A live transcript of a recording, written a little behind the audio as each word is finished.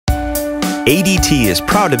ADT is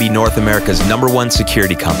proud to be North America's #1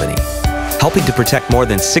 security company, helping to protect more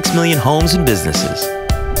than 6 million homes and businesses.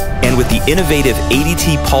 And with the innovative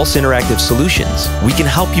ADT Pulse Interactive Solutions, we can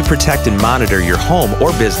help you protect and monitor your home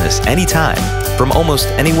or business anytime, from almost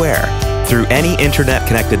anywhere, through any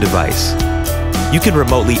internet-connected device. You can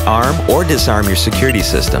remotely arm or disarm your security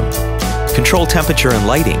system, control temperature and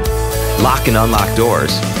lighting, lock and unlock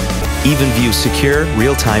doors, even view secure,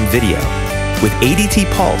 real-time video. With ADT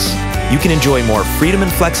Pulse, you can enjoy more freedom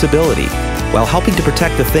and flexibility while helping to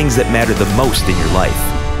protect the things that matter the most in your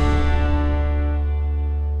life.